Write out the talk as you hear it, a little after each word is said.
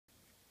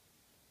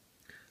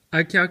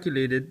I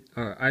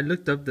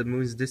looked up the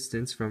moon's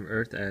distance from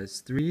Earth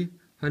as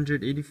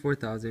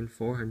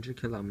 384,400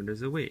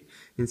 kilometers away.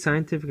 In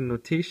scientific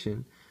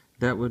notation,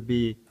 that would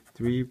be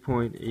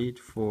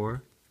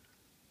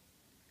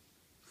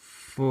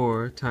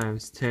 3.844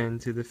 times 10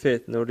 to the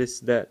fifth. Notice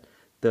that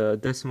the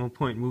decimal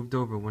point moved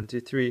over 1, 2,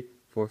 3,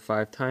 4,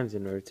 5 times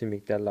in order to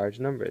make that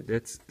large number.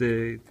 That's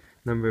the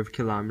number of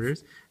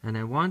kilometers. And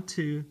I want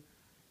to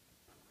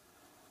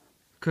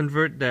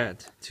convert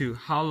that to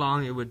how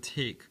long it would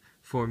take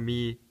for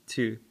me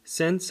to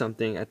send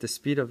something at the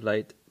speed of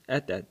light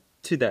to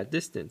that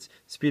distance.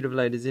 Speed of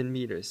light is in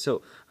meters,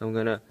 so I'm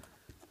gonna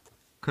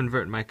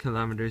convert my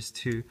kilometers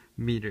to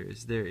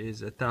meters. There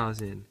is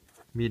 1,000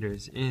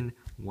 meters in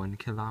 1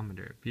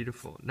 kilometer.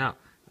 Beautiful. Now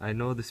I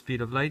know the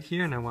speed of light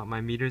here, and I want my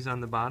meters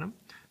on the bottom.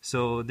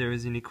 So there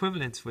is an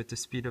equivalence with the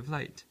speed of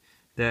light.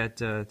 That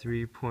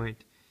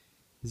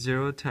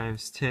 3.0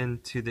 times 10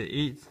 to the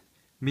 8th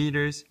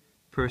meters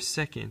per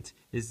second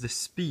is the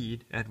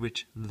speed at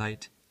which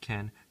light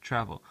can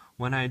travel.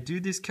 When I do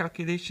this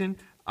calculation,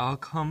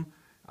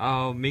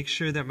 I'll make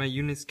sure that my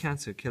units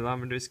cancel.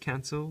 Kilometers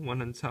cancel,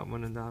 one on top,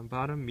 one on the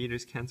bottom,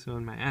 meters cancel,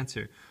 and my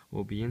answer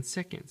will be in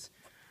seconds.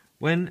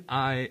 When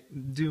I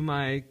do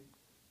my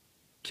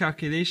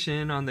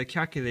calculation on the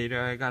calculator,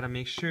 I gotta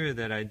make sure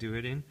that I do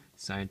it in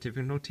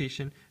scientific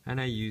notation, and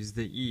I use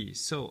the E.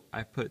 So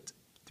I put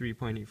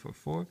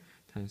 3.844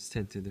 times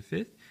 10 to the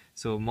fifth.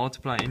 So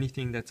multiply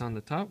anything that's on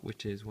the top,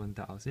 which is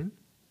 1,000.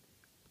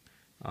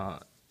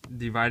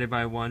 Divided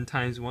by 1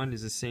 times 1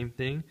 is the same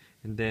thing.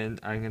 And then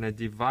I'm going to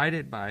divide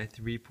it by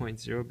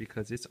 3.0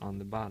 because it's on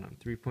the bottom.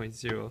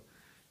 3.0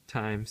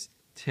 times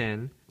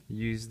 10,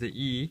 use the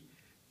E,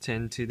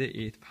 10 to the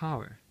 8th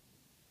power.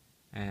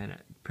 And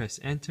press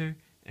enter,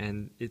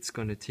 and it's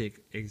going to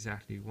take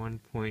exactly 1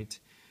 point.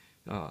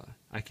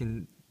 I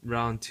can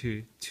round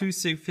to 2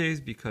 sig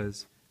figs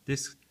because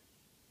this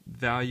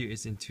value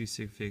is in 2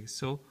 sig figs.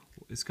 So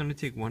it's going to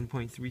take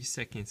 1.3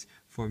 seconds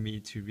for me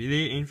to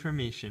relay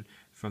information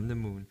from the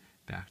moon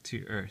back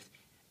to Earth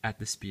at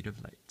the speed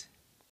of light.